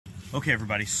Okay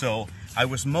everybody, so I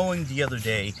was mowing the other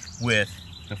day with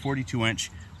the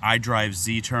 42-inch iDrive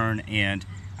Z-turn and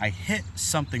I hit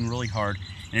something really hard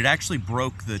and it actually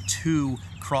broke the two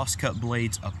crosscut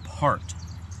blades apart.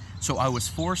 So I was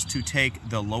forced to take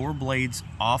the lower blades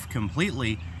off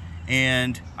completely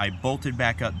and I bolted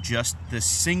back up just the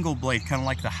single blade, kind of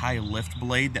like the high lift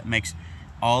blade that makes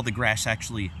all the grass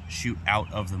actually shoot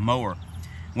out of the mower.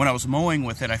 When I was mowing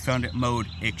with it, I found it mowed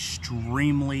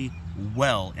extremely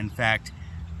well. In fact,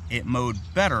 it mowed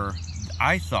better,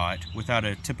 I thought, without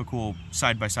a typical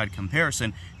side-by-side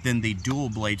comparison than the dual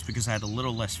blades because I had a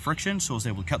little less friction, so I was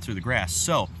able to cut through the grass.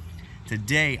 So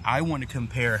today I want to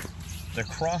compare the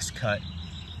Crosscut,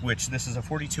 which this is a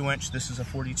 42-inch, this is a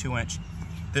 42-inch,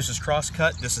 this is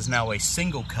Crosscut, this is now a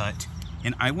single cut,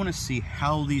 and I want to see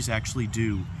how these actually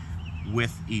do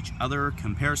with each other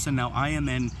comparison. Now I am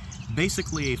in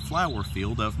basically a flower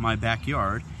field of my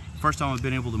backyard. First time I've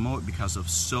been able to mow it because of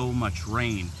so much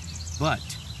rain, but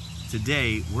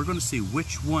today we're going to see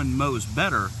which one mows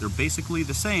better. They're basically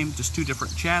the same, just two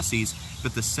different chassis,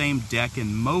 but the same deck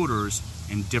and motors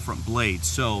and different blades.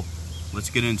 So let's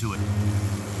get into it.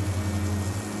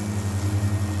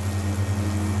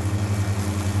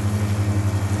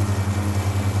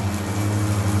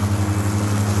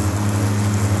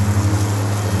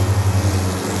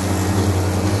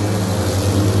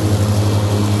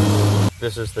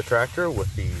 This is the tractor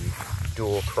with the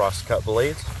dual crosscut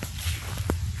blades.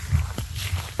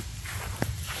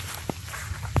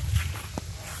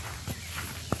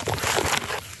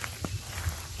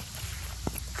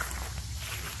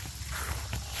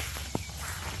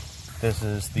 This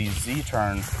is the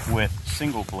Z-turn with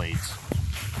single blades.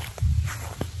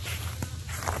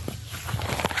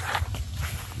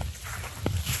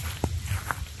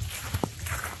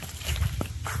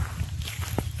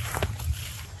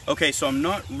 Okay, so I'm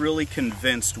not really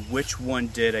convinced which one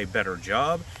did a better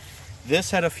job. This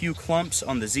had a few clumps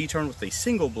on the Z-turn with a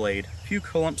single blade, a few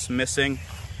clumps missing,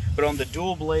 but on the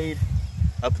dual blade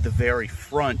up at the very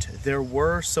front, there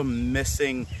were some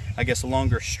missing, I guess,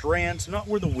 longer strands, not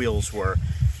where the wheels were.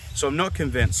 So I'm not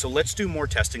convinced. So let's do more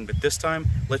testing, but this time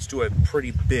let's do a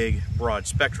pretty big, broad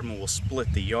spectrum and we'll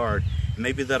split the yard.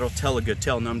 Maybe that'll tell a good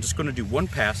tale. Now I'm just gonna do one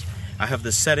pass. I have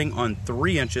the setting on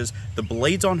 3 inches, the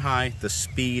blades on high, the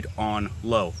speed on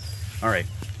low. All right,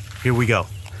 here we go.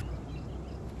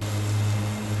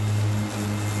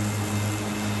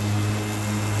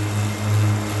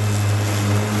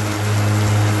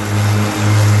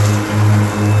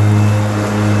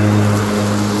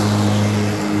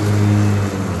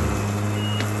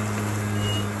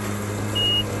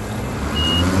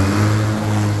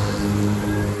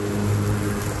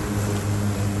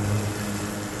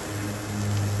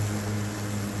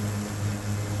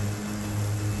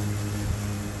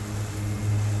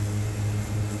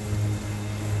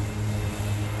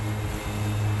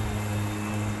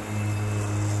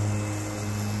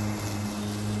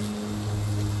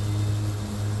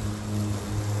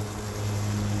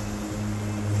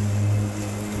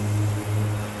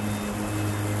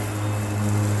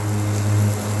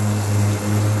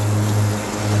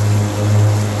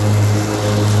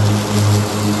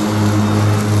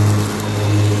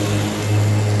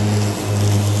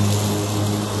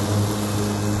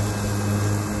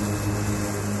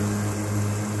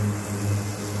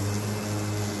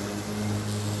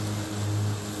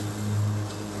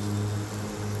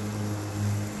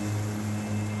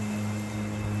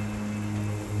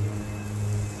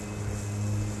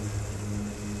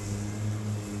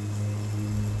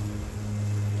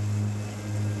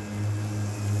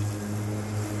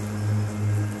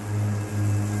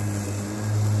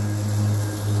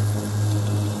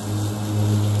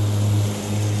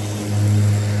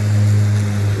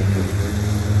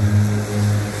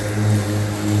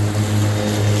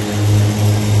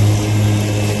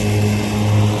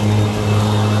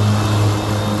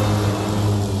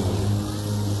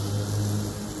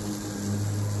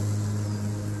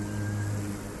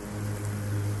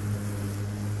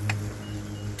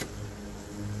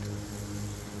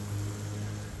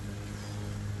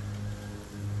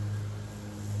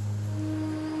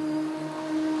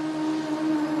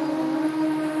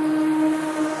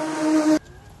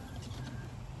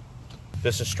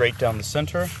 This is straight down the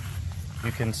center.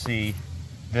 You can see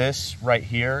this right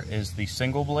here is the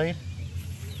single blade.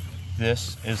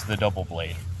 This is the double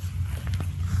blade.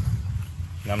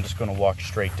 And I'm just going to walk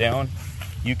straight down.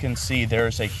 You can see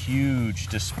there's a huge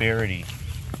disparity.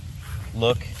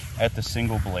 Look at the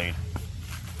single blade.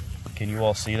 Can you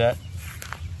all see that?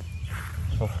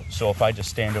 So if I just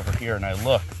stand over here and I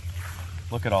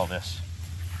look at all this.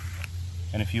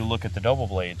 And if you look at the double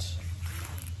blades,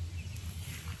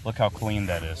 Look how clean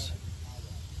that is.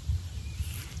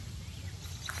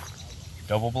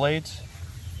 Double blades,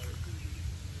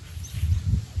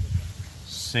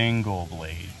 single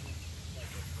blade.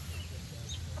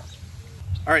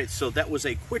 All right, so that was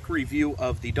a quick review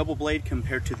of the double blade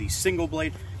compared to the single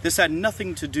blade. This had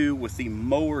nothing to do with the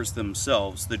mowers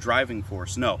themselves, the driving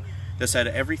force, no. This had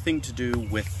everything to do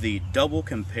with the double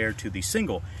compared to the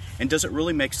single. And does it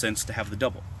really make sense to have the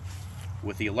double?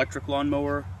 With the electric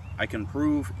lawnmower, I can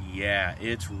prove, yeah,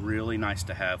 it's really nice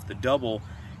to have the double,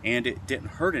 and it didn't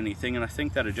hurt anything, and I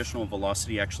think that additional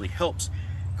velocity actually helps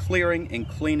clearing and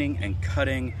cleaning and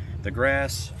cutting the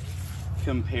grass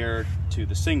compared to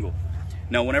the single.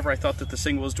 Now, whenever I thought that the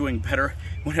single was doing better,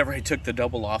 whenever I took the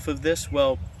double off of this,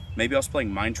 well, maybe I was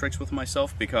playing mind tricks with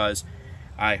myself because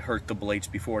I hurt the blades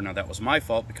before. Now, that was my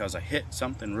fault because I hit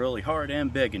something really hard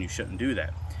and big, and you shouldn't do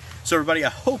that. So everybody, I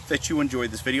hope that you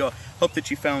enjoyed this video. I hope that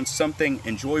you found something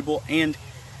enjoyable and,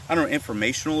 I don't know,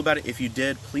 informational about it. If you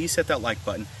did, please hit that like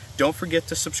button. Don't forget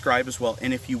to subscribe as well.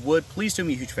 And if you would, please do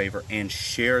me a huge favor and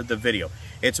share the video.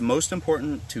 It's most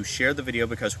important to share the video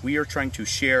because we are trying to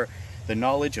share the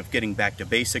knowledge of getting back to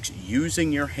basics,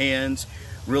 using your hands,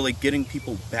 really getting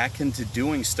people back into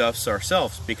doing stuff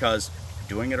ourselves, because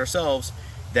doing it ourselves,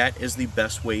 that is the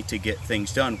best way to get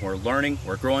things done. We're learning,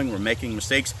 we're growing, we're making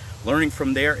mistakes, learning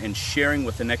from there and sharing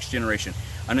with the next generation.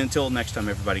 And until next time,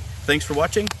 everybody, thanks for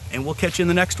watching, and we'll catch you in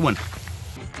the next one.